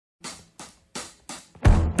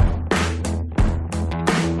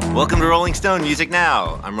Welcome to Rolling Stone Music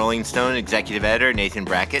Now. I'm Rolling Stone executive editor Nathan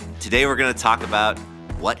Brackett. Today we're going to talk about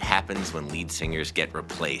what happens when lead singers get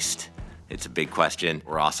replaced. It's a big question.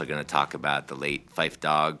 We're also going to talk about the late Phife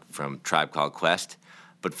Dawg from Tribe Called Quest.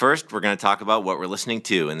 But first, we're going to talk about what we're listening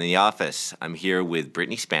to in the office. I'm here with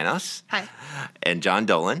Brittany Spanos. Hi. And John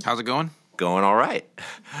Dolan. How's it going? Going all right.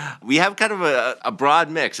 We have kind of a broad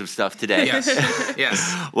mix of stuff today.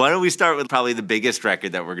 Yes. Why don't we start with probably the biggest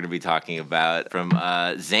record that we're going to be talking about from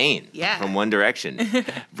Zayn from One Direction.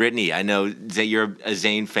 Brittany, I know you're a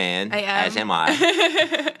Zayn fan, I am. as am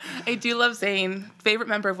I. I do love Zayn, favorite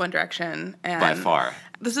member of One Direction. And by far.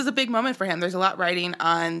 This is a big moment for him. There's a lot riding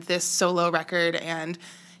on this solo record and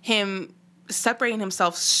him separating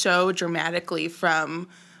himself so dramatically from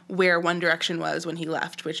where One Direction was when he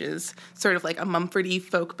left, which is sort of like a Mumford-y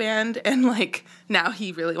folk band, and like now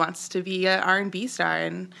he really wants to be an R&B star,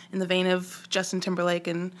 and in the vein of Justin Timberlake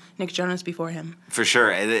and Nick Jonas before him. For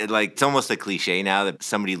sure. It's almost a cliche now that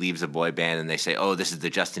somebody leaves a boy band and they say, oh, this is the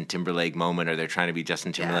Justin Timberlake moment, or they're trying to be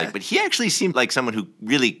Justin Timberlake. Yeah. But he actually seemed like someone who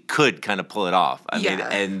really could kind of pull it off. I mean,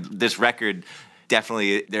 and this record,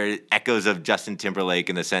 definitely there are echoes of Justin Timberlake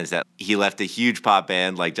in the sense that he left a huge pop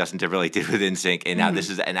band like Justin Timberlake did with NSYNC, and now this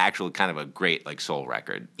is an actual kind of a great like soul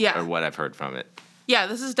record, or what I've heard from it. Yeah,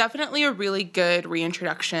 this is definitely a really good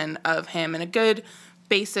reintroduction of him and a good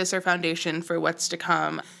basis or foundation for what's to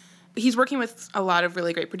come. He's working with a lot of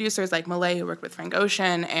really great producers like Malay, who worked with Frank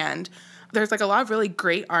Ocean, and there's like a lot of really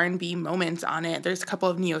great R&B moments on it. There's a couple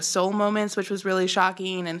of neo-soul moments, which was really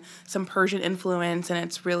shocking, and some Persian influence, and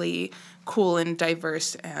it's really cool and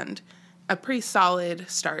diverse and a pretty solid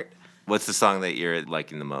start. What's the song that you're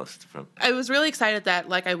liking the most from? I was really excited that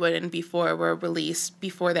Like I Would and Before were released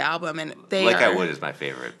before the album, and I Would is my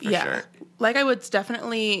favorite, for sure. Like I Wood's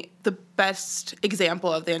definitely the best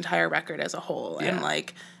example of the entire record as a whole, and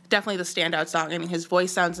like definitely the standout song. I mean, his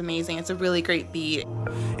voice sounds amazing. It's a really great beat.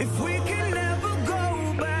 If we can never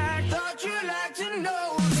go back, thought you'd like to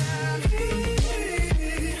know that.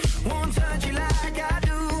 Won't touch you like I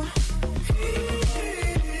do.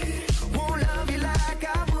 Won't love you like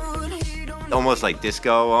I would. Almost like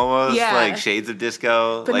disco, like shades of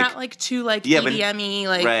disco. But not like too like EDM-y,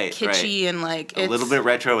 like kitschy and like a little bit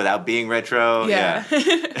retro without being retro. Yeah.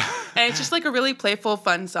 And it's just like a really playful,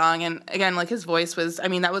 fun song. And again, like his voice was, I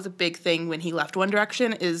mean, that was a big thing when he left One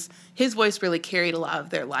Direction, is his voice really carried a lot of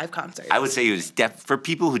their live concerts. I would say he was for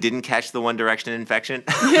people who didn't catch the One Direction infection.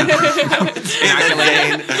 I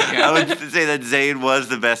would say that Zayn was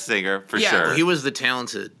the best singer, for sure. Well, he was the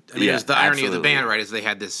talented. I mean, it was the irony of the band, right, is they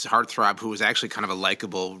had this heartthrob who was actually kind of a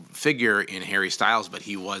likable figure in Harry Styles, but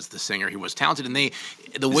he was the singer. He was talented, and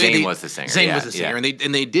Zayn was the singer. Zayn was the singer, and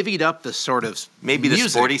they divvied up the sort of maybe the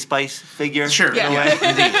Sporty Spice figure. Sure, in a way.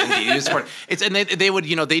 Indeed. It was sporty. And they would,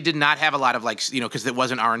 they did not have a lot of like, because it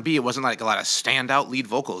wasn't R&B. It wasn't like a lot of standout lead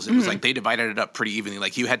vocals. It was like they divided it up pretty evenly.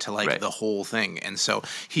 Like you had to like the whole thing, and so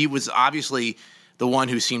he was obviously the one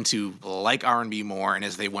who seemed to like R&B more, and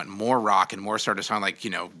as they went more rock and more started to sound like,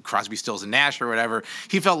 Crosby, Stills, and Nash or whatever,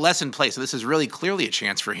 he felt less in place. So this is really clearly a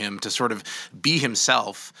chance for him to sort of be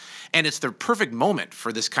himself, and it's the perfect moment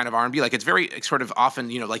for this kind of R&B. Like, it's very sort of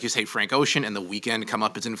often, like you say, Frank Ocean and The Weeknd come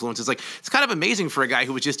up as influences. Like, it's kind of amazing for a guy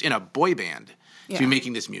who was just in a boy band to be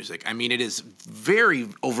making this music. I mean, it is very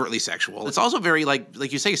overtly sexual. It's also very, like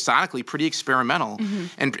you say, sonically pretty experimental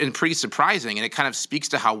and pretty surprising, and it kind of speaks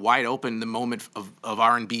to how wide open the moment of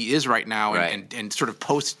R&B is right now, and sort of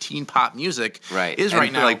post-teen pop music is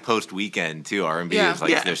right now. Like post-Weekend, too, R&B is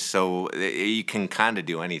like, there's so, you can kind of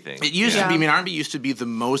do anything. It used to be, I mean, R&B used to be the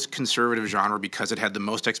most conservative genre because it had the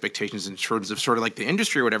most expectations in terms of sort of like the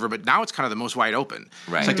industry or whatever, but now it's kind of the most wide open.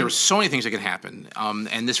 Right. It's like there were so many things that could happen,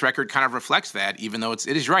 and this record kind of reflects that, even though it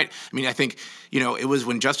is right. I mean, I think, it was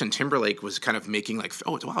when Justin Timberlake was kind of making like,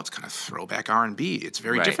 it's kind of throwback R&B. It's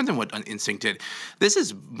very different than what NSYNC did. This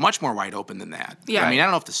is much more wide open than that. Yeah. I mean, I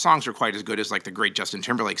don't know if the songs are quite as good as like the great Justin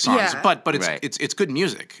Timberlake songs, but it's good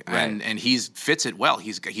music, and he fits it well.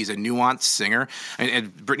 He's a nuanced singer,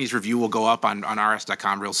 and Brittany's review will go up on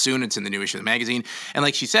RS.com real soon. It's in the new issue of the magazine, and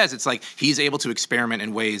like she says, it's like he's able to experiment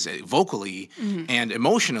in ways vocally and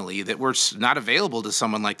emotionally that were not available to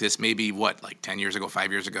someone like this maybe, like 10 years ago,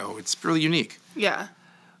 5 years ago. It's really unique. Yeah.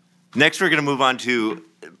 Next, we're going to move on to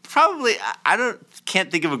probably, can't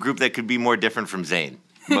think of a group that could be more different from Zayn.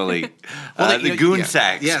 Malik. The Goon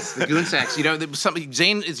Sax. Yes, the Goon Sax.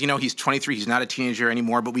 Zayn is, he's 23. He's not a teenager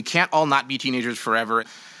anymore, but we can't all not be teenagers forever.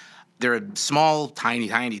 They're a small, tiny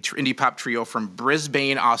indie pop trio from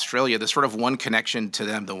Brisbane, Australia. The sort of one connection to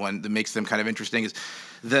them, the one that makes them kind of interesting, is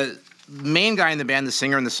main guy in the band, the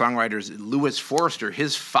singer and the songwriter, is Louis Forrester.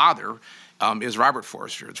 His father is Robert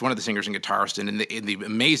Forrester. It's one of the singers and guitarists in the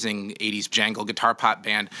amazing 80s jangle guitar pop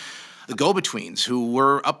band, the Go-Betweens, who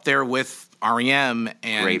were up there with REM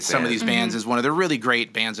and some of these bands is one of the really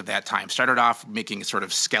great bands of that time. Started off making sort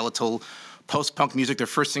of skeletal post-punk music. Their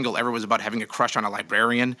first single ever was about having a crush on a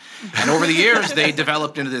librarian. And over the years, they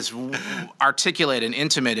developed into this articulate and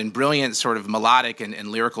intimate and brilliant sort of melodic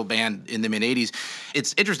and lyrical band in the mid-'80s.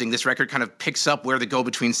 It's interesting. This record kind of picks up where the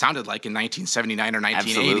Go-Betweens sounded like in 1979 or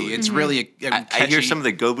 1980. Absolutely. It's really a catchy... I hear some of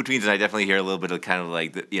the Go-Betweens, and I definitely hear a little bit of kind of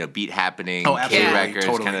like the Beat Happening,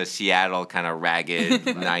 K-Records, kind of Seattle, kind of ragged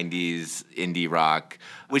 90s indie rock,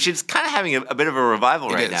 which is kind of having a bit of a revival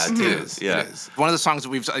right now, too. It is. One of the songs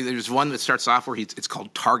that there's one that starts off where it's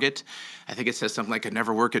called Target. I think it says something like, I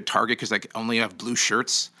never work at Target because I only have blue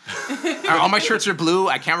shirts. All my shirts are blue.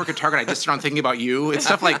 I can't work at Target. I just start thinking about you. It's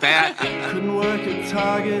stuff like that. Couldn't work at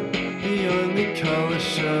Target. The only color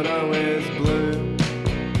shirt I wear is blue.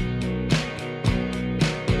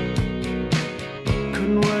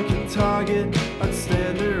 Couldn't work at Target. I'd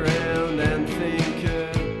stand around and think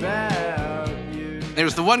about you.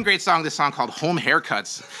 There's the one great song, this song called Home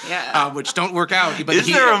Haircuts, which don't work out. But is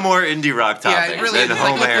there a more indie rock topic really, than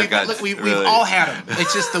home haircuts? We've all had them.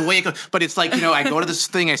 It's just the way it goes. But it's like, I go to this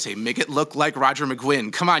thing, I say, make it look like Roger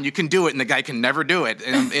McGuinn. Come on, you can do it. And the guy can never do it.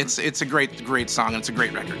 And it's a great song, and it's a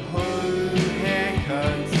great record. Home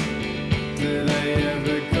haircuts, do they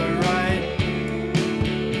ever go right?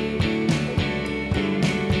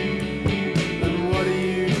 And what are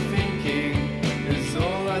you thinking is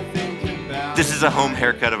all I think about. This is a home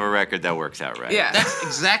haircut of a record that works out right. Yeah. That's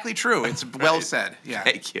exactly true. It's well said. Yeah.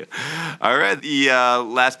 Thank you. All right. The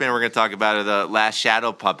last band we're going to talk about are the Last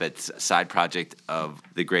Shadow Puppets, side project of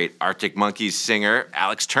the great Arctic Monkeys singer,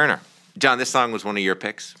 Alex Turner. John, this song was one of your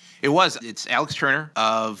picks. It was. It's Alex Turner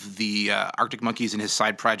of the Arctic Monkeys and his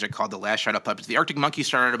side project called the Last Shadow Puppets. The Arctic Monkeys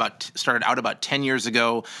started out about 10 years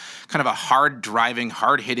ago, kind of a hard-driving,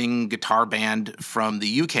 hard-hitting guitar band from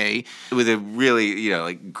the UK. With a really,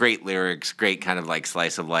 like great lyrics, great kind of like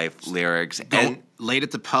slice of life lyrics. And late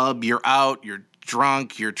at the pub, you're out, you're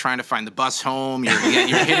drunk, you're trying to find the bus home, you're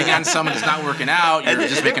hitting on someone, it's not working out, you're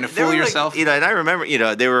just making a fool of yourself. And I remember,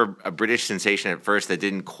 they were a British sensation at first that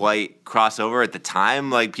didn't quite cross over at the time.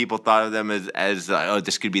 Like, people thought of them as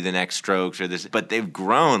this could be the next Strokes or this. But they've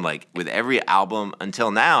grown, like, with every album until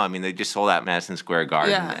now. I mean, they just sold out Madison Square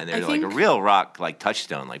Garden. Yeah, and they're like a real rock, like,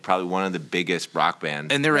 touchstone, like probably one of the biggest rock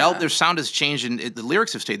bands. And their sound has changed, and the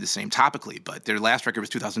lyrics have stayed the same topically. But their last record was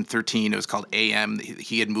 2013. It was called AM.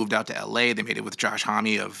 He had moved out to L.A. They made it with Josh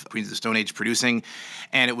Homme of Queens of the Stone Age producing,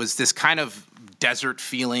 and it was this kind of desert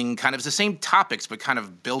feeling, kind of the same topics, but kind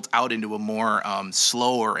of built out into a more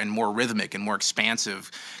slower and more rhythmic and more expansive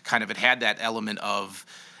kind of. It had that element of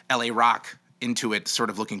LA rock into it, sort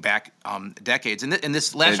of looking back decades. And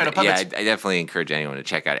this Last Shadow Puppets... Yeah, I definitely encourage anyone to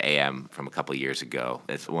check out AM from a couple of years ago.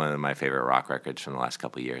 It's one of my favorite rock records from the last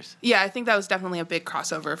couple of years. Yeah, I think that was definitely a big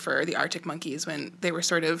crossover for the Arctic Monkeys when they were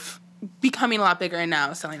sort of becoming a lot bigger and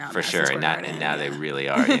now selling out. For sure, and now they really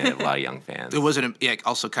are. A lot of young fans. It was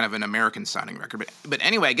also kind of an American-sounding record. But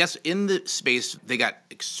anyway, I guess in the space, they got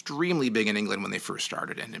extremely big in England when they first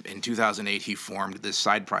started. And in 2008, he formed this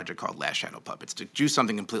side project called Last Shadow Puppets to do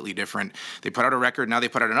something completely different. They put out a record. Now they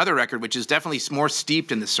put out another record, which is definitely more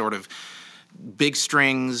steeped in this sort of big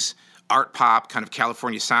strings, art pop, kind of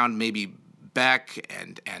California sound, maybe Beck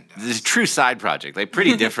and this is a true side project, like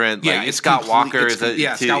pretty different. Yeah, like it's Scott Walker is a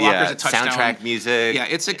touchdown. Soundtrack music. Yeah,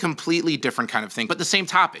 it's a completely different kind of thing, but the same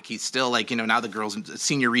topic. He's still like now the girl's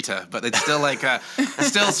Senorita, but it's still like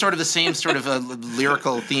still sort of the same sort of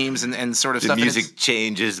lyrical themes and sort of the stuff. The music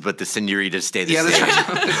changes, but the Senoritas stay the same.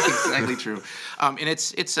 That's exactly true. And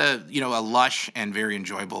it's a a lush and very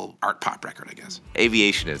enjoyable art pop record, I guess.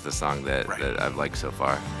 Aviation is the song that I've liked so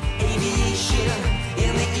far. Aviation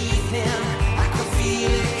in the evening, I could feel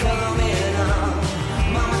it coming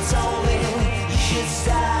on. Mama told me you should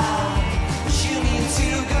stop, but you need to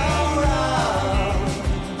go wrong.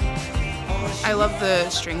 I love the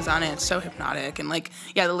strings on it. It's so hypnotic. And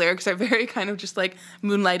the lyrics are very kind of just like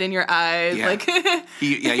moonlight in your eyes. Yeah.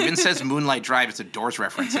 He even says Moonlight Drive. It's a Doors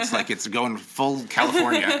reference. It's like it's going full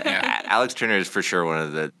California. Yeah. Alex Turner is for sure one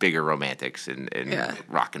of the bigger romantics in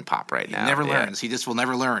rock and pop right now. He never learns. He just will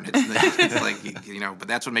never learn. It's like, but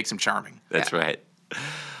that's what makes him charming. That's right.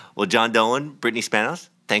 Well, John Dolan, Brittany Spanos,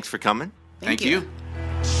 thanks for coming. Thank you.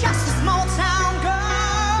 Just a small town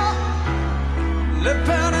girl, living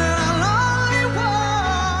in a lonely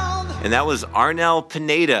world. And that was Arnel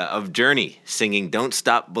Pineda of Journey singing Don't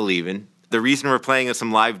Stop Believin'. The reason we're playing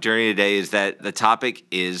some live Journey today is that the topic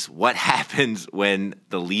is what happens when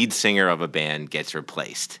the lead singer of a band gets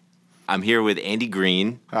replaced. I'm here with Andy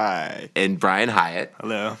Green. Hi. And Brian Hyatt.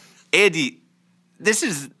 Hello. Andy, this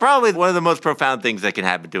is probably one of the most profound things that can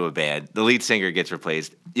happen to a band. The lead singer gets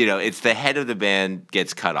replaced. It's the head of the band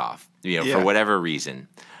gets cut off, for whatever reason.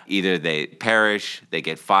 Either they perish, they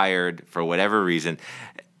get fired for whatever reason.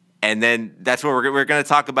 And then that's what we're going to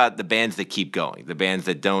talk about, the bands that keep going, the bands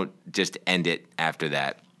that don't just end it after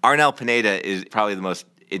that. Arnel Pineda is probably the most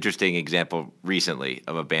interesting example recently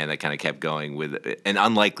of a band that kind of kept going with an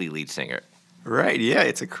unlikely lead singer. Right, yeah,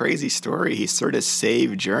 it's a crazy story. He sort of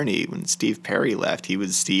saved Journey when Steve Perry left. He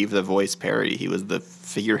was Steve the Voice Perry. He was the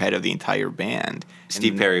figurehead of the entire band.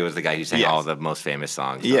 Steve Perry was the guy who sang all the most famous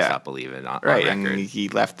songs, Don't Stop Believin', on record. And he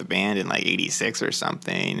left the band in like 86 or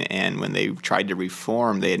something, and when they tried to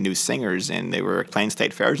reform, they had new singers, and they were playing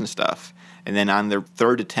state fairs and stuff. And then on their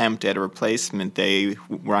third attempt at a replacement, they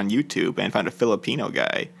were on YouTube and found a Filipino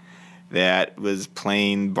guy that was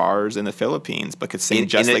playing bars in the Philippines but could sing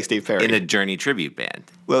like Steve Perry. In a Journey tribute band.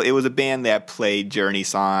 Well, it was a band that played Journey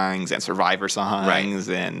songs and Survivor songs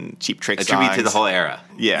and Cheap Trick songs. A tribute to the whole era.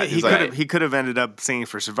 Yeah. He could have ended up singing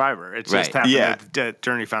for Survivor. It just happened that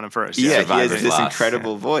Journey found him first. Yeah, he has this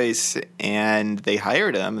incredible voice, and they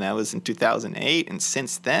hired him, and that was in 2008, and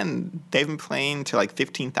since then, they've been playing to like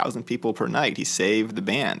 15,000 people per night. He saved the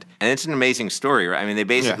band. And it's an amazing story, right? I mean, they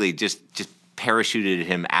basically just parachuted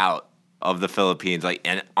him out of the Philippines,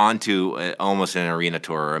 and onto almost an arena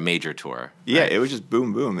tour or a major tour. Yeah, it was just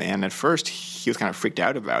boom, boom. And at first, he was kind of freaked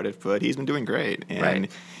out about it, but he's been doing great. And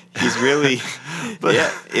he's really,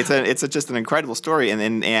 it's just an incredible story.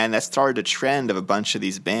 And that started a trend of a bunch of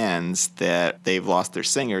these bands that they've lost their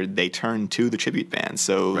singer. They turned to the tribute band.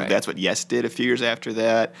 So that's what Yes did a few years after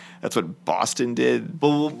that. That's what Boston did.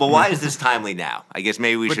 But why is this timely now? I guess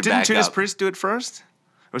maybe we should back up. Didn't Judas Priest do it first?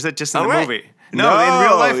 Or was that just in the movie? No, in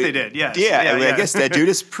real life they did. Yes. Yeah, I guess that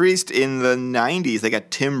Judas Priest in the 90s, they got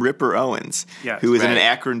Tim Ripper Owens, who was in an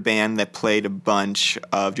Akron band that played a bunch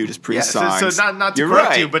of Judas Priest songs. So not to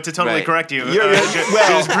correct you, but to totally correct you.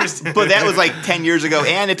 But that was like 10 years ago,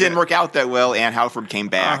 and it didn't work out that well, and Halford came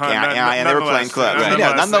back, and they were playing clubs.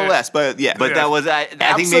 Nonetheless, but that was, I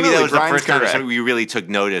think maybe that was the first time we really took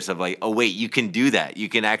notice of like, oh wait, you can do that. You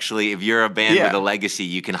can actually, if you're a band with a legacy,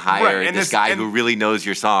 you can hire this guy who really knows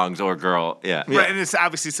your songs or girl. Yeah. Right, and it's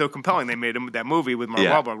obviously so compelling. They made that movie with Mark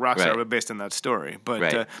Wahlberg, Rockstar, based on that story.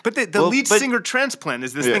 But the lead singer transplant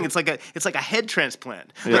is this thing. It's like a head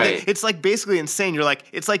transplant. Right. It's like basically insane. You're like,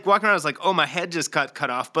 it's like walking around. It's like, oh, my head just got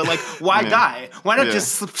cut off. But like, why die? Why not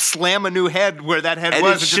just slam a new head where that head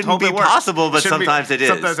was? It shouldn't be possible, but sometimes it is.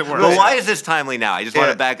 Sometimes it works. Well, why is this timely now? I just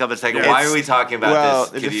want to back up a second. Why are we talking about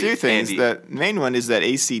this? Well, there's a few things. The main one is that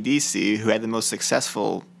AC/DC, who had the most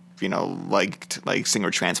successful like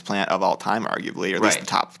singer transplant of all time, arguably, or at least the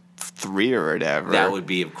top 3 or whatever. That would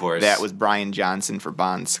be, of course. That was Brian Johnson for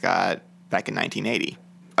Bon Scott back in 1980.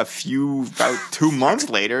 About 2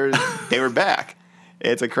 months later, they were back.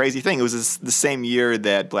 It's a crazy thing. It was the same year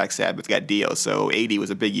that Black Sabbath got Dio, so 80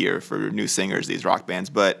 was a big year for new singers, these rock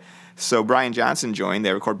bands. But so Brian Johnson joined.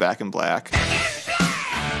 They record Back in Black.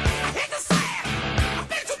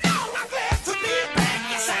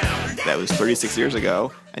 That was 36 years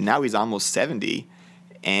ago, and now he's almost 70.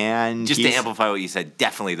 And just to amplify what you said,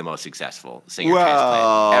 definitely the most successful singer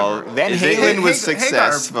transplant ever. Van Halen was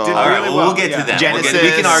successful. All right, we'll get to that. Genesis. We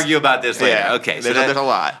can argue about this later. Yeah, okay, there's a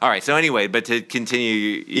lot. All right, so anyway, but to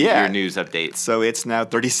continue your news update. So it's now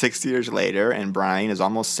 36 years later, and Brian is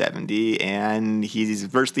almost 70, and he's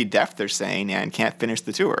virtually deaf, they're saying, and can't finish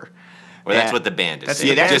the tour. Or that's what the band is saying.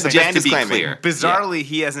 Yeah, that's what the band is claiming. Clear. Bizarrely,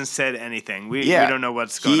 he hasn't said anything. We don't know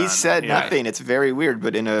what's going on. He said nothing. It's very weird,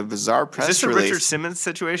 but in a bizarre press release. Is this a Richard Simmons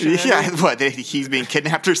situation? Yeah, what, he's being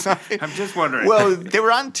kidnapped or something? I'm just wondering. Well, they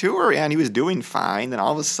were on tour, and he was doing fine, then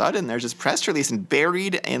all of a sudden, there's this press release, and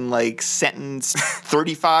buried in, like, sentence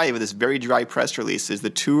 35 of this very dry press release is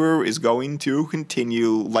the tour is going to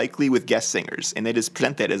continue, likely with guest singers, and they just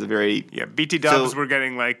present that as a very... Yeah, BT Dubs were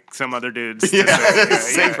getting, like, some other dudes to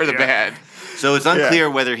sing for the band. So it's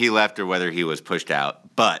unclear whether he left or whether he was pushed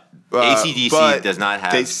out, but AC/DC does not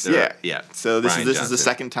have. So this is the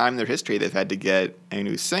second time in their history they've had to get a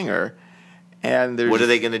new singer, and what are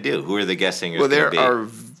they going to do? Who are the guest singers? Well, there are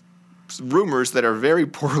rumors that are very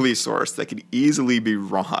poorly sourced that could easily be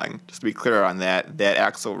wrong. Just to be clear on that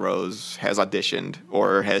Axl Rose has auditioned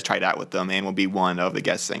or has tried out with them and will be one of the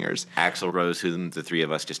guest singers. Axl Rose, who the three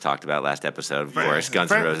of us just talked about last episode, of course,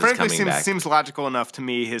 Guns N' Roses coming back. Seems logical enough to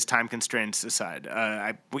me, his time constraints aside.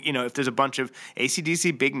 If there's a bunch of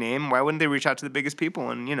AC/DC big name, why wouldn't they reach out to the biggest people?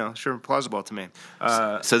 And, sure, plausible to me.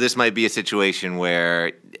 So this might be a situation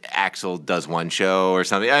where Axl does one show or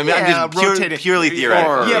something. I mean, I'm just purely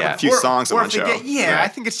theoretical. Or a few songs on one show. I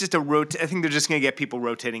think it's just I think they're just going to get people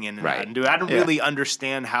rotating in and out and do it. I don't really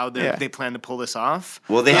understand how they plan to pull this off.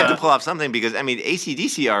 Well, they have to pull off something because, I mean,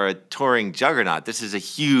 AC/DC are a touring juggernaut. This is a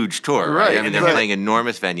huge tour, right? I mean, they're playing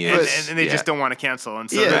enormous venues. And they just don't want to cancel. And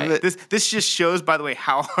so this just shows, by the way,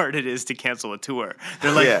 how hard it is to cancel a tour.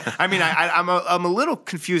 They're like, I mean, I'm a little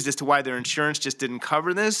confused as to why their insurance just didn't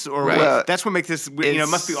cover this, or that's what makes this. It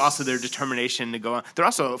must be also their determination to go on. They're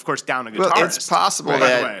also, of course, down a guitarist. Well, it's possible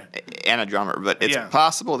and a drummer, but it's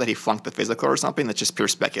possible that he flunked the physical or something. That's just pure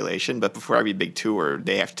speculation. But before every big tour,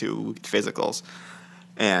 they have to physicals.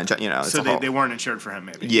 And so they weren't insured for him,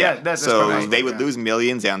 maybe. That's so they would lose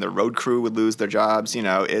millions, and the road crew would lose their jobs.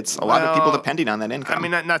 It's a lot of people depending on that income. I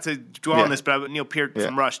mean, not to dwell on this, but Neil Peart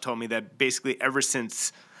from Rush told me that basically ever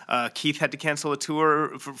since Keith had to cancel a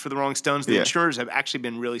tour for the Rolling Stones, the insurers have actually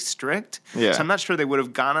been really strict. So I'm not sure they would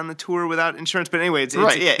have gone on the tour without insurance. But anyway, it's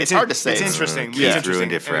hard to say. It's interesting. Keith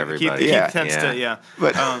ruined it for everybody. Keith tends to,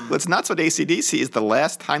 But what's nuts with AC/DC is the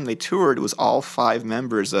last time they toured was all 5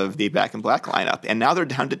 members of the Back in Black lineup, and now they're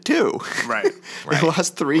down to 2. Right. They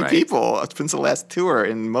lost 3 people since the last tour,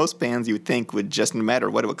 and most bands you would think would just, no matter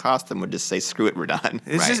what it would cost them, would just say, screw it, we're done.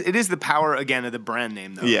 It is the power, again, of the brand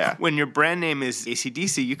name, though. Yeah. When your brand name is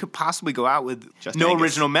AC/DC, you could possibly go out with just no Angus.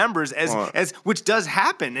 Original members, as which does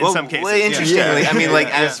happen in some cases. Well, interestingly, I mean,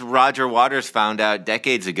 as Roger Waters found out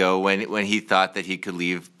decades ago when he thought that he could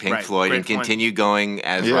leave Pink Floyd and continue going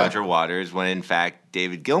as Roger Waters, when in fact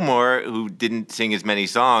David Gilmour, who didn't sing as many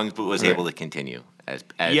songs but was able to continue as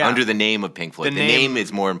under the name of Pink Floyd. The name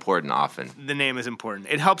is more important often. The name is important.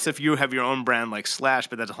 It helps if you have your own brand like Slash,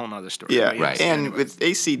 but that's a whole other story. Yeah, right. And with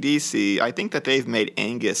AC/DC, I think that they've made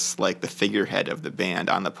Angus like the figurehead of the band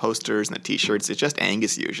on the posters and the T-shirts. It's just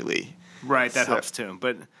Angus usually. Right, that helps too.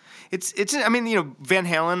 But it's I mean, Van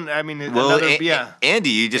Halen, I mean, Andy,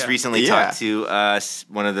 you just recently talked to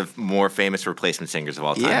one of the more famous replacement singers of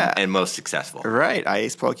all time and most successful. Right. I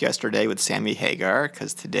spoke yesterday with Sammy Hagar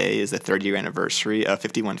because today is the 3rd-year anniversary of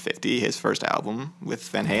 5150, his first album with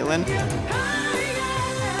Van Halen.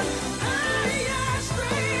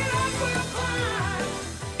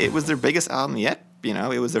 It was their biggest album yet.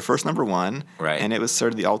 It was their first #1, and it was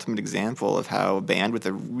sort of the ultimate example of how a band with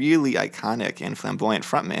a really iconic and flamboyant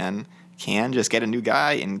frontman can just get a new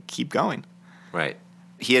guy and keep going. Right.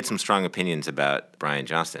 He had some strong opinions about Brian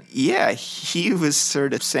Johnston. Yeah, he was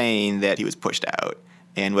sort of saying that he was pushed out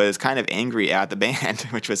and was kind of angry at the band,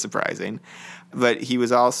 which was surprising. But he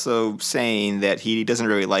was also saying that he doesn't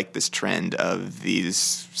really like this trend of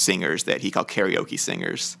these singers that he called karaoke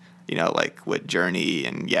singers. Like what Journey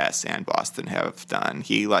and Yes and Boston have done.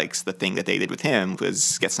 He likes the thing that they did with him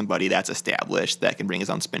was get somebody that's established that can bring his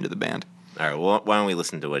own spin to the band. All right, well, why don't we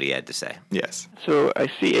listen to what he had to say? Yes. So I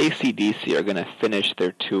see AC/DC are going to finish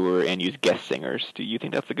their tour and use guest singers. Do you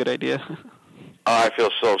think that's a good idea? I feel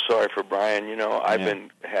so sorry for Brian. I've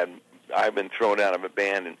been thrown out of a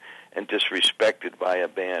band and disrespected by a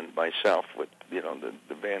band myself. With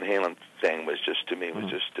the Van Halen thing was just, to me, was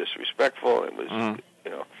just disrespectful. It was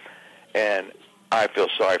and I feel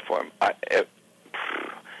sorry for him. I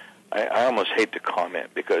almost hate to comment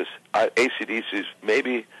because AC/DC is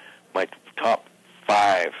maybe my top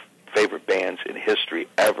 5 favorite bands in history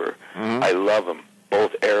ever. I love them,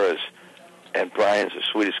 both eras, and Brian's the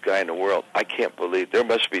sweetest guy in the world. I can't believe there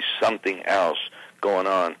must be something else going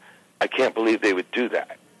on. I can't believe they would do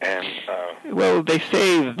that. And well, they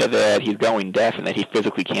say that he's going deaf and that he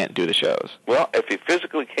physically can't do the shows. Well, if he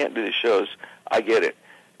physically can't do the shows, I get it.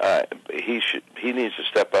 He needs to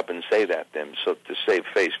step up and say that then, so to save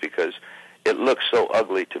face, because it looks so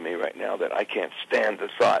ugly to me right now that I can't stand the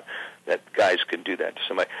thought that guys can do that to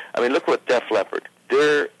somebody. I mean, look what Def Leppard.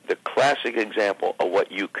 They're the classic example of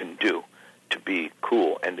what you can do to be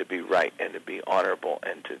cool and to be right and to be honorable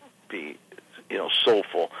and to be,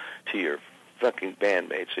 soulful to your fucking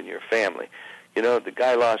bandmates and your family. The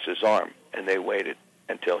guy lost his arm and they waited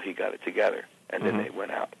until he got it together and then they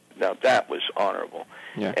went out. Now that was honorable.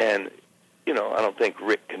 Yeah. And, I don't think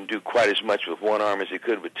Rick can do quite as much with one arm as he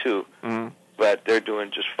could with 2, but they're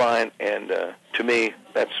doing just fine. And to me,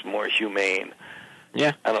 that's more humane.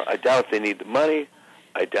 Yeah. I doubt if they need the money.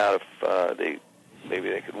 I doubt if they maybe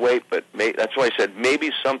they could wait. But that's why I said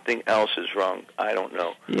maybe something else is wrong. I don't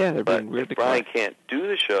know. Yeah, they're but being really if Brian quiet. can't do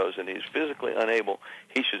the shows and he's physically unable,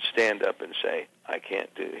 he should stand up and say, "I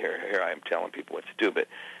can't do here. I am telling people what to do." But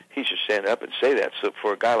he should stand up and say that. So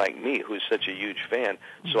for a guy like me, who's such a huge fan,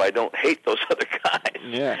 so I don't hate those other guys.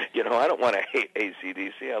 Yeah. I don't want to hate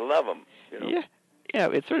AC/DC. I love them. Yeah. Yeah,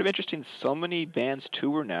 it's sort of interesting. So many bands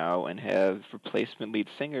tour now and have replacement lead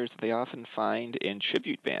singers that they often find in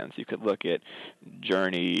tribute bands. You could look at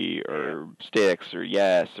Journey or Styx or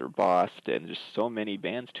Yes or Boston. Just so many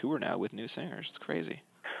bands tour now with new singers. It's crazy.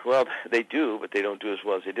 Well, they do, but they don't do as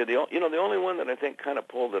well as they did. The only one that I think kind of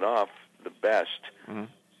pulled it off the best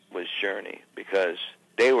was Journey, because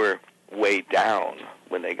they were way down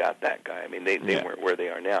when they got that guy. I mean, they weren't where they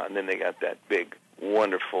are now. And then they got that big,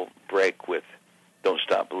 wonderful break with Don't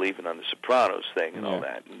Stop Believing on the Sopranos thing and all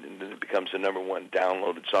that. And then it becomes the number one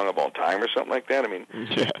downloaded song of all time or something like that. I mean,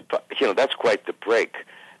 that's quite the break.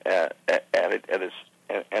 And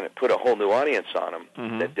it put a whole new audience on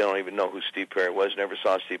them that don't even know who Steve Perry was, never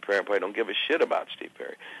saw Steve Perry, and probably don't give a shit about Steve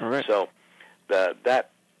Perry. All right. So that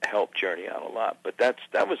helped Journey out a lot. But that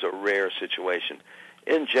was a rare situation.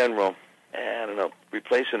 In general, I don't know,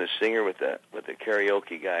 replacing a singer with a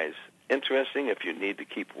karaoke guy is interesting if you need to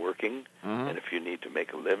keep working and if you need to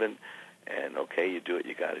make a living. And, okay, you do what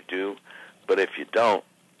you got to do. But if you don't,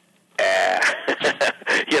 and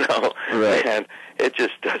it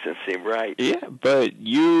just doesn't seem right. Yeah, but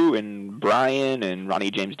you and Brian and Ronnie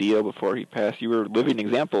James Dio, before he passed, you were living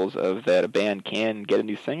examples of that a band can get a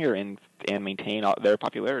new singer and maintain their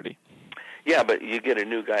popularity. Yeah, but you get a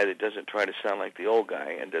new guy that doesn't try to sound like the old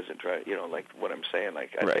guy and doesn't try, like what I'm saying.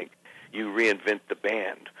 Like, I think you reinvent the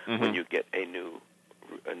band when you get a new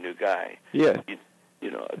guy. Yeah.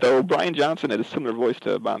 Though Brian Johnson had a similar voice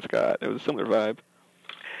to Bon Scott. It was a similar vibe.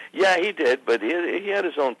 Yeah, he did, but he had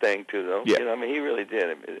his own thing too, though. Yeah. I mean, he really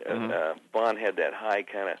did. Bon had that high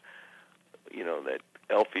kind of, that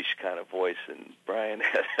elfish kind of voice, and Brian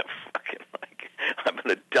had that fucking I'm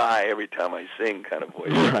gonna die every time I sing kind of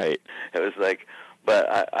voice. Right. It was like,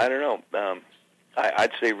 but I don't know.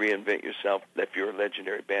 I'd say reinvent yourself if you're a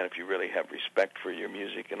legendary band, if you really have respect for your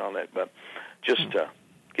music and all that. But just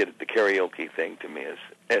get the karaoke thing to me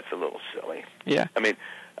it's a little silly. Yeah. I mean,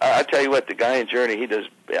 I tell you what, the guy in Journey,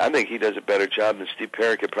 I think he does a better job than Steve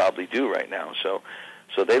Perry could probably do right now. So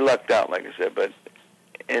they lucked out, like I said. But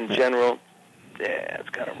in general, it's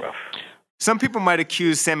kind of rough. Some people might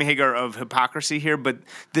accuse Sammy Hagar of hypocrisy here, but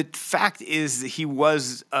the fact is that he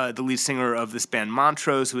was the lead singer of this band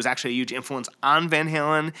Montrose, who was actually a huge influence on Van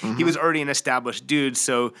Halen. He was already an established dude,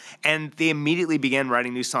 and they immediately began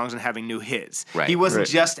writing new songs and having new hits. Right. He wasn't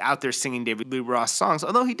just out there singing David Lee Roth songs,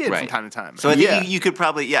 although he did from time to time. So I think you could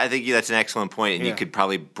probably, I think that's an excellent point, and you could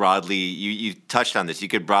probably broadly, you touched on this, you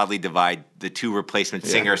could broadly divide the two replacement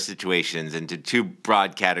singer situations into two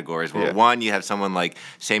broad categories. Where one, you have someone like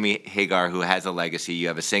Sammy Hagar who has a legacy. You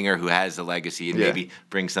have a singer who has a legacy and maybe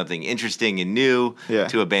brings something interesting and new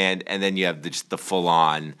to a band. And then you have just the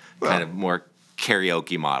full-on kind of more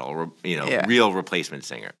karaoke model, real replacement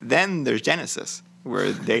singer. Then there's Genesis,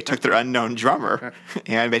 where they took their unknown drummer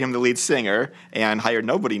and made him the lead singer and hired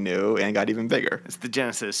nobody new and got even bigger. It's the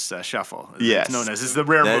Genesis shuffle. Yes. It's known as. It's the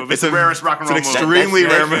rare move. It's the rarest rock and roll move. It's an extremely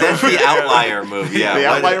rare move. That's the outlier move. Yeah, the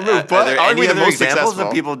outlier move. But are there are any we the other most examples successful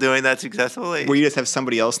of people doing that successfully? Where you just have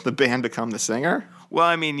somebody else in the band become the singer? Well,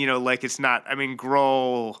 I mean, like it's not. I mean,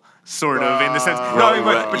 Grohl sort of in the sense. No, I mean,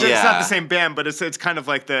 but it's not the same band. But it's kind of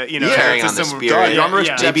like the carrying on the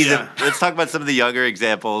spirit. Maybe let's talk about some of the younger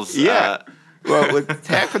examples. Yeah. Well, what's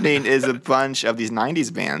happening is a bunch of these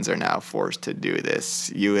 90s bands are now forced to do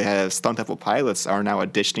this. You have Stone Temple Pilots are now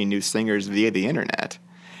auditioning new singers via the internet.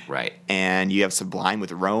 Right. And you have Sublime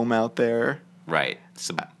with Rome out there. Right.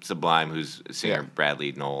 Sublime, whose singer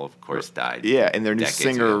Bradley Knoll, of course, died. Yeah, and their new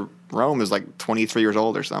singer, ago. Rome, is like 23 years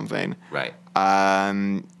old or something. Right.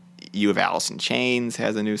 You have Alice in Chains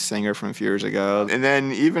has a new singer from a few years ago. And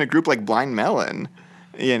then even a group like Blind Melon,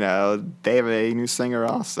 they have a new singer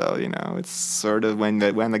also. It's sort of when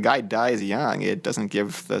the guy dies young, it doesn't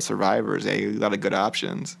give the survivors a lot of good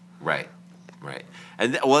options. Right.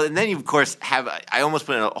 And then you, of course, have, I almost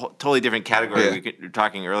put in a totally different category. We were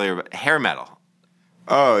talking earlier about hair metal.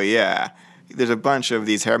 Oh, yeah. There's a bunch of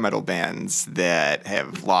these hair metal bands that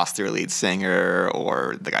have lost their lead singer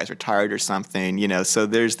or the guy's retired or something, So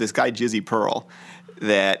there's this guy, Jizzy Pearl,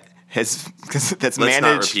 that's Let's managed.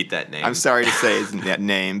 Not repeat that name. I'm sorry to say that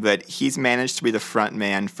name, but he's managed to be the front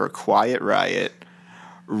man for Quiet Riot,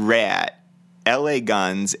 Rat, L.A.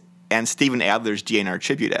 Guns, and Steven Adler's GNR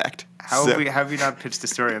Tribute Act. How have you not pitched a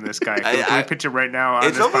story on this guy? Can we pitch it right now on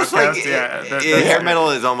this podcast? Hair metal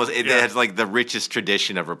is almost it has like the richest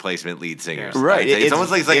tradition of replacement lead singers. Right. It's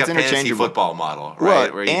almost like a fantasy football model.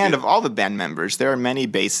 Right. Well, and of all the band members, there are many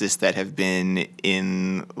bassists that have been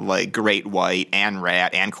in like Great White and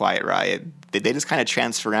Rat and Quiet Riot. They just kind of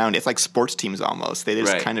transfer around. It's like sports teams almost. They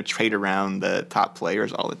just kind of trade around the top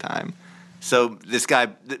players all the time. So this guy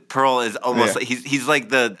Pearl is almost like, he's like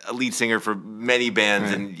the lead singer for many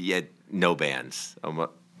bands and yet no bands.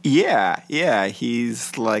 Yeah,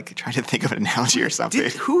 he's like trying to think of an analogy or something.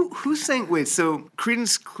 Who sang? Wait, so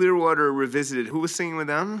Creedence Clearwater Revisited. Who was singing with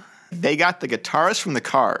them? They got the guitarist from the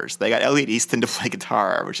Cars. They got Elliot Easton to play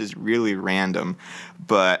guitar, which is really random.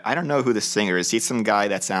 But I don't know who the singer is. He's some guy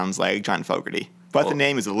that sounds like John Fogerty. But the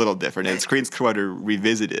name is a little different. It's Creedence Clearwater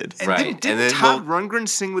Revisited. And didn't Todd Rundgren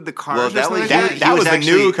sing with the Cars? Well, that was the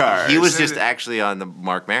new Cars. He was just actually on the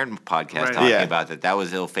Mark Maron podcast talking about that. That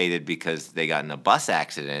was ill-fated because they got in a bus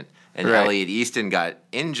accident. And Elliot Easton got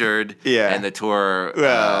injured, and the tour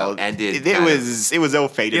ended. It was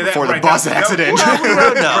ill-fated before the bus accident.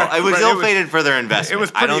 It was ill-fated for their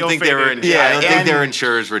investment. I don't think their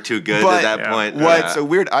insurers were too good at that point. What's a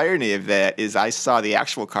weird irony of that is I saw the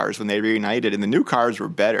actual Cars when they reunited, and the new Cars were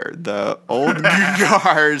better. The old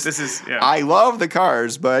Cars. I love the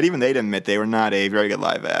Cars, but even they didn't admit they were not a very good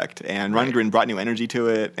live act. And Rundgren brought new energy to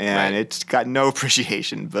it, and it's got no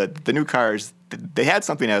appreciation. But the new Cars, they had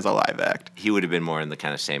something as a live act. He would have been more in the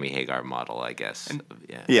kind of Sammy Hagar model, I guess.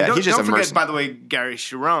 He's just don't forget, by the way, Gary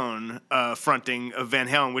Cherone fronting of Van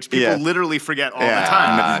Halen, which people literally forget all the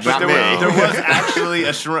time. But there was actually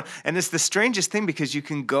a Cherone. And it's the strangest thing because you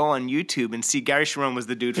can go on YouTube and see Gary Cherone was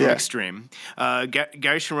the dude from Extreme.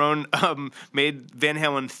 Gary Cherone made Van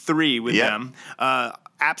Halen 3 with them.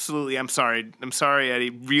 Absolutely, I'm sorry,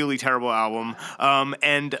 Eddie. Really terrible album.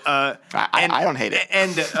 I don't hate it.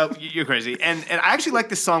 And you're crazy. And I actually like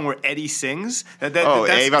this song where Eddie sings.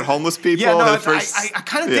 That's about homeless people. Yeah, no, I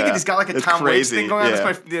kind of dig it. He's got like a Tom Waits thing going on.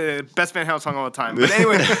 That's my best Van Halen song all the time. But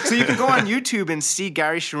anyway, so you can go on YouTube and see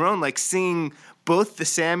Gary Cherone like sing both the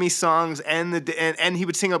Sammy songs and he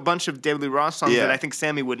would sing a bunch of David Lee Roth songs that I think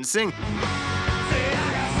Sammy wouldn't sing.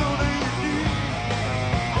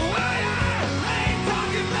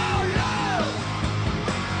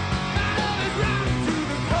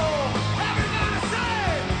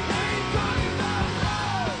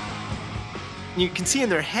 You can see in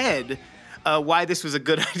their head why this was a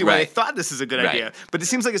good idea, why they thought this was a good idea. But it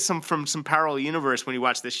seems like it's from some parallel universe when you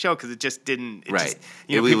watch this show because it just didn't.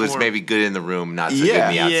 It was maybe good in the room, not so good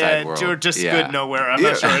in the outside world. Or just good nowhere. I'm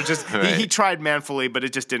not sure. It just he tried manfully, but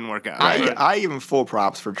it just didn't work out. I give him full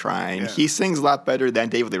props for trying. He sings a lot better than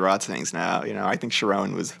David Lee Roth sings now. I think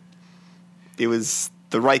Cherone was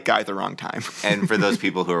the right guy at the wrong time. And for those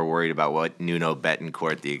people who are worried about what Nuno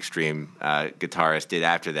Bettencourt, the Extreme guitarist, did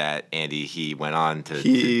after that, Andy, he went on to...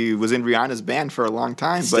 He was in Rihanna's band for a long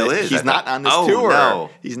time, Still but is. He's not on this tour. No.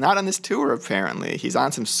 He's not on this tour, apparently. He's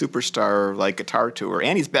on some superstar guitar tour,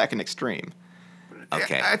 and he's back in Extreme.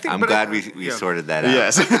 Okay, I'm glad we sorted that out.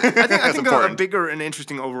 Yes. I think a bigger and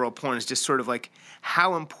interesting overall point is just sort of like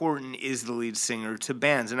how important is the lead singer to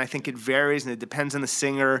bands, and I think it varies and it depends on the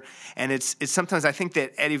singer, and it's sometimes I think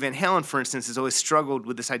that Eddie Van Halen, for instance, has always struggled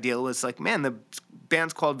with this idea. It's like, man, the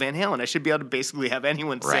band's called Van Halen. I should be able to basically have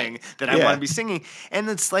anyone sing that I want to be singing, and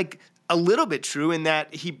it's like a little bit true in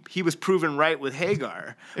that he was proven right with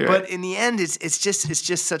Hagar, but in the end, it's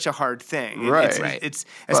just such a hard thing. It's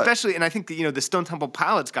especially, and I think that, the Stone Temple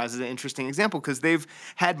Pilots guys is an interesting example because they've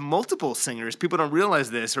had multiple singers. People don't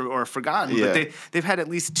realize this or have forgotten, but they've had at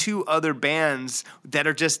least 2 other bands that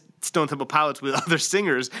are just Stone Temple Pilots with other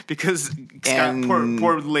singers because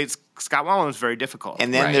poor late Scott Weiland was very difficult.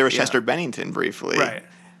 And then there was Chester Bennington briefly. Right.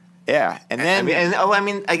 Yeah, and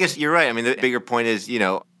then I guess you're right. I mean, the bigger point is,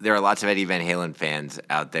 there are lots of Eddie Van Halen fans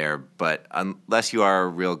out there, but unless you are a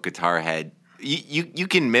real guitar head, you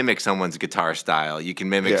can mimic someone's guitar style. You can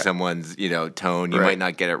mimic someone's, tone. You might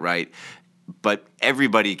not get it right, but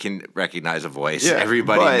everybody can recognize a voice. Yeah,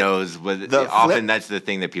 everybody knows. Often that's the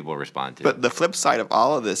thing that people respond to. But the flip side of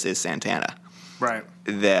all of this is Santana. Right.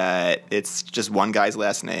 That it's just one guy's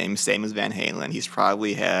last name, same as Van Halen. He's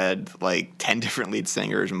probably had 10 different lead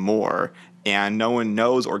singers more, and no one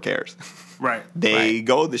knows or cares. Right. They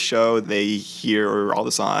go to the show, they hear all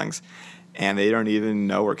the songs, and they don't even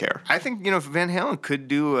know or care. I think, Van Halen could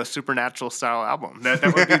do a Supernatural style album. That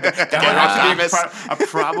would be a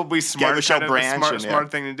probably smart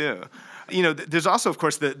thing to do. There's also, of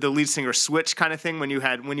course, the lead singer switch kind of thing when you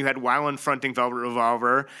had Weiland fronting Velvet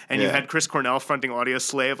Revolver and you had Chris Cornell fronting Audio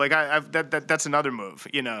Slave. Like that's another move.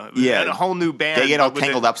 A whole new band. They get all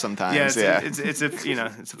tangled up sometimes. It's a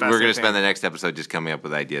fascinating We're going to spend the next episode just coming up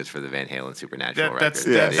with ideas for the Van Halen Supernatural record.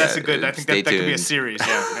 That's a good. I think that could be a series.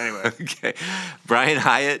 Yeah. Anyway. Okay. Brian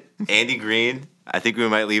Hyatt, Andy Green. I think we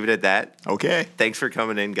might leave it at that. Okay. Thanks for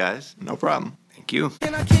coming in, guys. No problem. Thank you.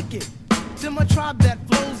 Can I kick it to my tribe that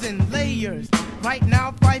flows in layers? Right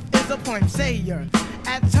now, Phife is a poem sayer.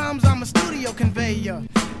 At times, I'm a studio conveyor.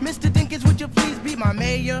 Mr. Dinkins, would you please be my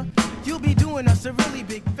mayor? You'll be doing us a really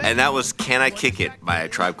big favor. And that was Can I Kick It by A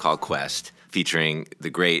Tribe Called Quest, featuring the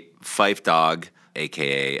great Phife Dawg,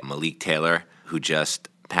 a.k.a. Malik Taylor, who just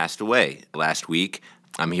passed away last week.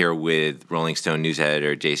 I'm here with Rolling Stone news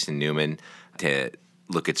editor Jason Newman to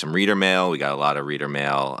look at some reader mail. We got a lot of reader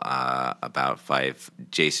mail about Phife.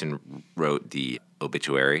 Jason wrote the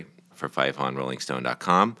obituary for Phife on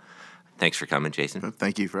RollingStone.com. Thanks for coming, Jason.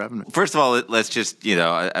 Thank you for having me. First of all, let's just,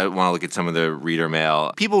 I want to look at some of the reader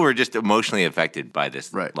mail. People were just emotionally affected by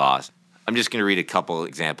this loss. I'm just going to read a couple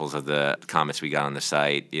examples of the comments we got on the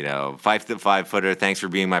site. Phife the 5-footer, thanks for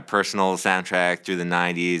being my personal soundtrack through the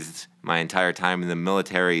 90s. My entire time in the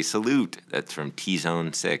military, salute. That's from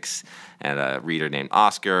T-Zone 6. And a reader named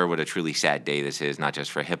Oscar, what a truly sad day this is, not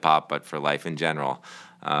just for hip-hop, but for life in general.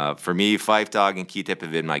 For me, Phife Dawg and Q-Tip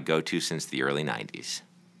have been my go-to since the early 90s.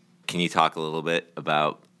 Can you talk a little bit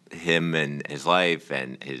about him and his life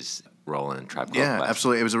and his role in Tribe Called Quest? Yeah,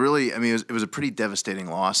 absolutely. It was a really, it was a pretty devastating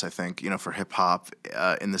loss, I think, for hip-hop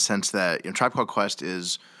in the sense that Tribe Called Quest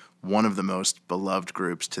is one of the most beloved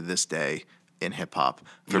groups to this day in hip-hop.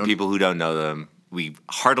 For people who don't know them, we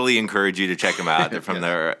heartily encourage you to check them out. They're from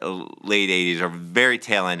the late 80s or very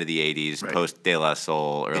tail end of the 80s, post De La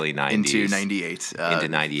Soul, early 90s. Into 98. Into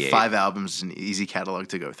 98. 5 albums, an easy catalog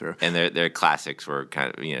to go through. And their classics were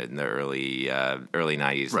kind of, in the early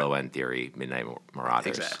 90s, Low End Theory, Midnight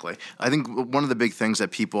Marauders. Exactly. I think one of the big things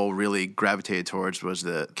that people really gravitated towards was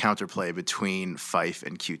the counterplay between Phife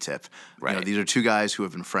and Q-Tip. Right. These are two guys who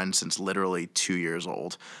have been friends since literally 2 years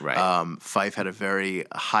old. Right. Phife had a very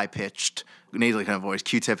high-pitched, nasally kind of voice.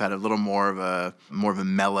 Q-Tip had a little more of a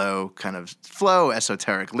mellow kind of flow,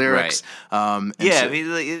 esoteric lyrics. Right.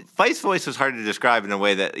 Phife's voice was hard to describe in a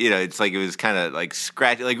way that it's like it was kind of like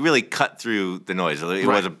scratchy, like really cut through the noise. It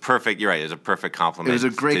was a perfect. You're right. It was a perfect compliment. It was a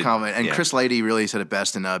great compliment. And Chris Lighty really said it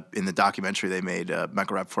best in the documentary they made.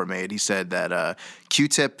 Michael Rappaport made. He said that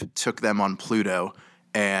Q-Tip took them on Pluto.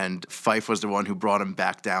 And Phife was the one who brought him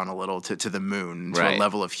back down a little to the moon, to a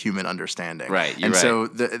level of human understanding. Right, so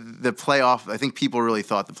the play off, I think people really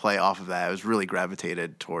thought the play off of that was really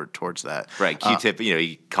gravitated towards that. Right, Q-Tip,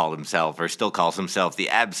 he called himself or still calls himself the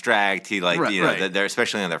abstract. He they're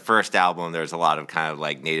especially on their first album. There's a lot of kind of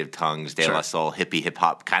like native tongues, De La Soul, hippie hip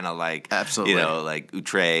hop, kind of like absolutely, like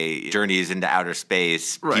Outre, journeys into outer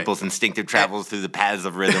space, people's instinctive travels through the paths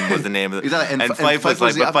of rhythm was the name of it. Exactly. And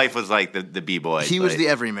Phife was like the b-boy. He was the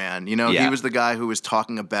everyman, he was the guy who was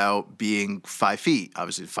talking about being 5 feet,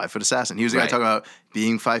 obviously 5-foot assassin. He was the guy talking about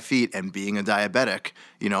being 5 feet and being a diabetic,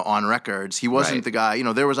 on records. He wasn't the guy,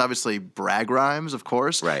 there was obviously brag rhymes, of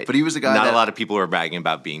course, but he was the guy Not a lot of people were bragging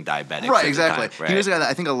about being diabetic. Right, exactly. He was the guy that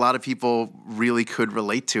I think a lot of people really could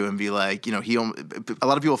relate to and be like, a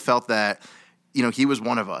lot of people felt that he was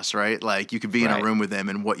one of us, right? Like you could be in a room with him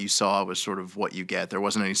and what you saw was sort of what you get. There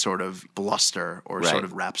wasn't any sort of bluster or sort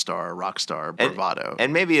of rap star or rock star bravado.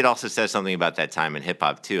 And maybe it also says something about that time in hip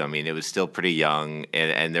hop too. I mean, it was still pretty young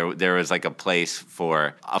and there was like a place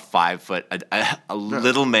for a 5 foot, a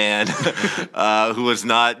little man who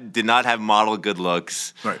did not have model good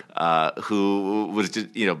looks, who was just,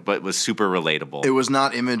 but was super relatable. It was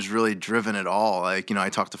not image really driven at all. Like, I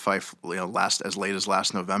talked to Phife, as late as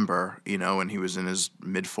last November, and he was in his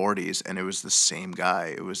mid-40s, and it was the same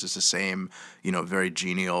guy. It was just the same, very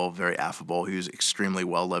genial, very affable. He was extremely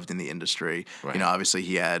well-loved in the industry. Right. Obviously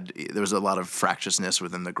there was a lot of fractiousness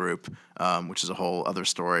within the group, which is a whole other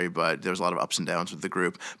story, but there was a lot of ups and downs with the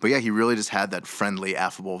group. But yeah, he really just had that friendly,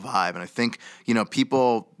 affable vibe. And I think,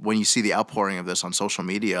 people, when you see the outpouring of this on social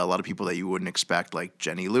media, a lot of people that you wouldn't expect, like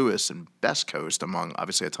Jenny Lewis and Best Coast, among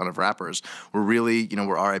obviously a ton of rappers, were really,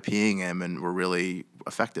 we're RIPing him and we're really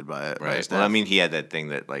affected by it. Right. Well, I mean, he had that thing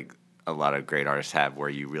that like a lot of great artists have where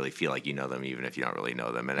you really feel like you know them even if you don't really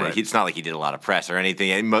know them. And it's not like he did a lot of press or anything.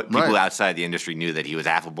 And people outside the industry knew that he was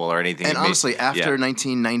affable or anything. And honestly, after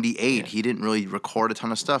 1998, he didn't really record a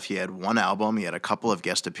ton of stuff. He had one album. He had a couple of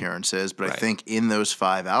guest appearances. But I think in those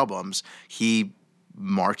 5 albums, he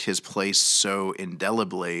marked his place so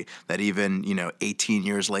indelibly that even 18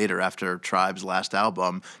 years later, after Tribe's last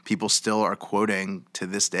album, people still are quoting to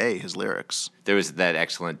this day his lyrics. There was that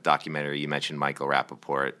excellent documentary you mentioned, Michael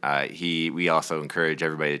Rappaport. We also encourage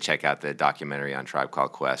everybody to check out the documentary on Tribe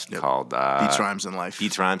Called Quest called Beats, Rhymes, and Life.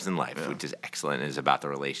 Beats, Rhymes, and Life, which is excellent. It's about the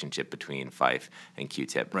relationship between Phife and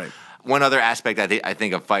Q-Tip. Right. One other aspect I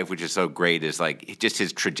think of Phife, which is so great, is like just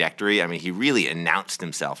his trajectory. I mean, he really announced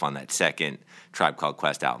himself on that second Tribe Called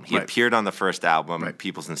Quest album. He appeared on the first album,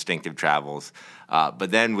 People's Instinctive Travels. But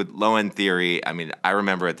then with Low End Theory, I mean, I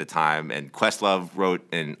remember at the time, and Questlove wrote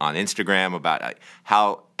on Instagram about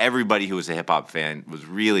how everybody who was a hip-hop fan was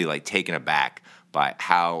really like taken aback by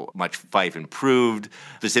how much Phife improved.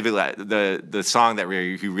 Specifically, the song that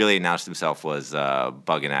he really announced himself was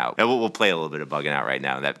 "Buggin' Out." And we'll play a little bit of "Buggin' Out" right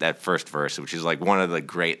now. That first verse, which is like one of the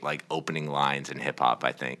great like opening lines in hip hop,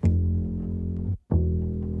 I think.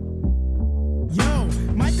 Yo,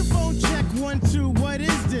 microphone check 1 2. What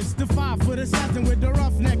is this? The 5-foot assassin with the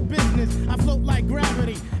roughneck business. I float like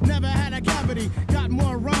gravity. Never had a cavity. Got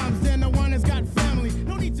more rhymes than the one that's got family.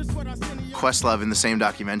 No need to sweat our senior. Questlove in the same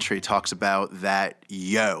documentary talks about that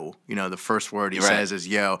yo, the first word he says is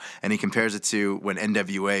yo, and he compares it to when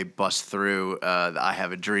NWA busts through the I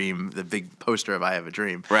Have a Dream, the big poster of I Have a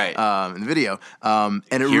Dream, in the video. And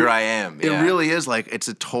I am. It really is like, it's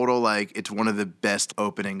a total, like, it's one of the best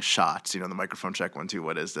opening shots, the microphone check 1 2,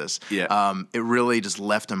 what is this? Yeah. It really just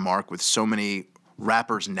left a mark with so many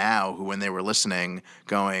rappers now who, when they were listening,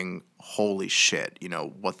 going, holy shit,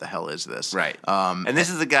 what the hell is this? Right. And this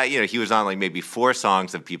is the guy, he was on like maybe 4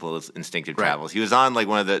 songs of People's Instinctive Travels. He was on like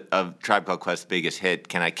one of Tribe Called Quest's biggest hit,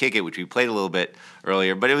 Can I Kick It, which we played a little bit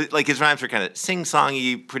earlier, but it was like his rhymes were kind of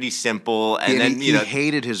sing-songy, pretty simple, and then he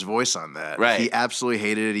hated his voice on that. Right. He absolutely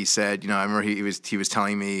hated it. He said, I remember he was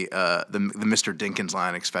telling me the Mr. Dinkins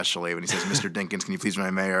line, especially when he says, "Mr. Dinkins, can you please be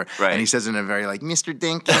my mayor?" Right. And he says in a very like, "Mr.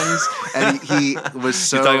 Dinkins," and he was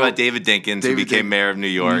so. He's talking about David Dinkins, who became mayor of New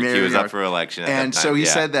York. He was up for election at that time. And so he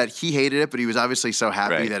said that he hated it, but he was obviously so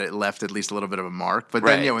happy that it left at least a little bit of a mark. But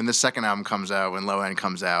then, when the second album comes out, when Low End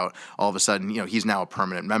comes out, all of a sudden, he's now a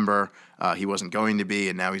permanent member. He wasn't going to be,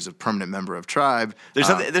 and now he's a permanent member of Tribe.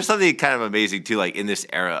 There's something kind of amazing too, like in this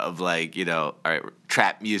era of like all right,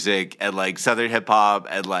 trap music and like Southern hip hop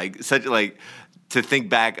and like such like. To think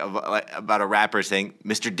back about a rapper saying,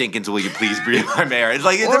 "Mr. Dinkins, will you please be my mayor?" It's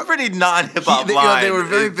like it's a pretty non-hip hop line. They were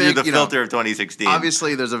very big. Through the filter of 2016.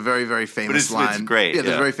 Obviously, there's a very, very famous line. It's great. Yeah,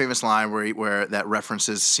 there's a very famous line where that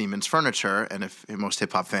references Siemens Furniture, and if most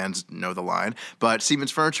hip hop fans know the line, but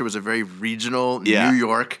Siemens Furniture was a very regional New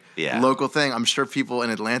York local thing. I'm sure people in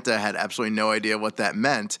Atlanta had absolutely no idea what that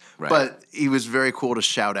meant, but he was very cool to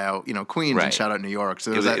shout out, Queens and shout out New York.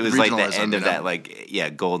 So it was like the end of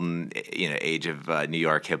that, golden, age of New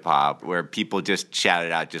York hip hop, where people just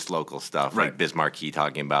shouted out just local stuff, like Biz Markie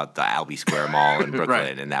talking about the Albee Square Mall in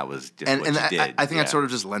Brooklyn, and that was just what you did. I think that sort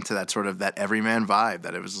of just lent to that sort of that everyman vibe,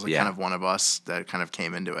 that it was like kind of one of us that kind of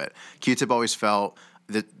came into it. Q-Tip always felt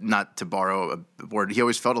that, not to borrow a word, he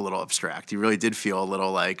always felt a little abstract. He really did feel a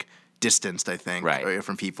little like distanced, I think,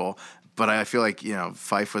 from people. But I feel like,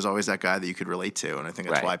 Phife was always that guy that you could relate to, and I think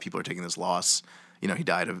that's why people are taking this loss. He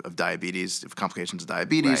died of diabetes, of complications of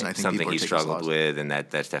diabetes, and I think something people are he taking struggled with, and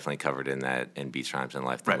that's definitely covered in Beats, Rhymes, and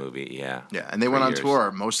Life, the movie. Yeah, and they went on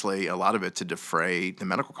tour, mostly a lot of it to defray the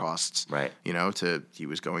medical costs. Right. He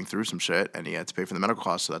was going through some shit, and he had to pay for the medical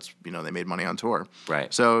costs, so that's they made money on tour.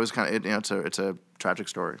 Right. So it was kind of it's a tragic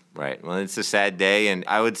story. Right. Well, it's a sad day, and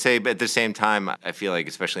I would say, but at the same time, I feel like,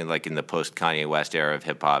 especially like in the post Kanye West era of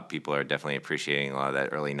hip hop, people are definitely appreciating a lot of that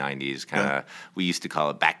early '90s kind of. We used to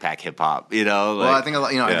call it backpack hip hop. Well, I think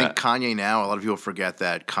I think Kanye now. A lot of people forget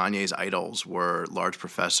that Kanye's idols were Large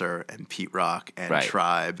Professor and Pete Rock and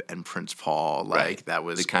Tribe and Prince Paul. That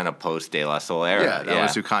was the kind of post De La Soul era. Yeah, that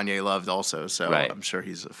was who Kanye loved also. So I'm sure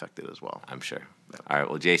he's affected as well. I'm sure. All right.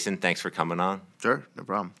 Well, Jason, thanks for coming on. Sure. No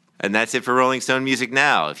problem. And that's it for Rolling Stone Music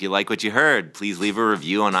Now. If you like what you heard, please leave a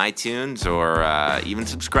review on iTunes or even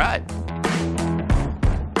subscribe.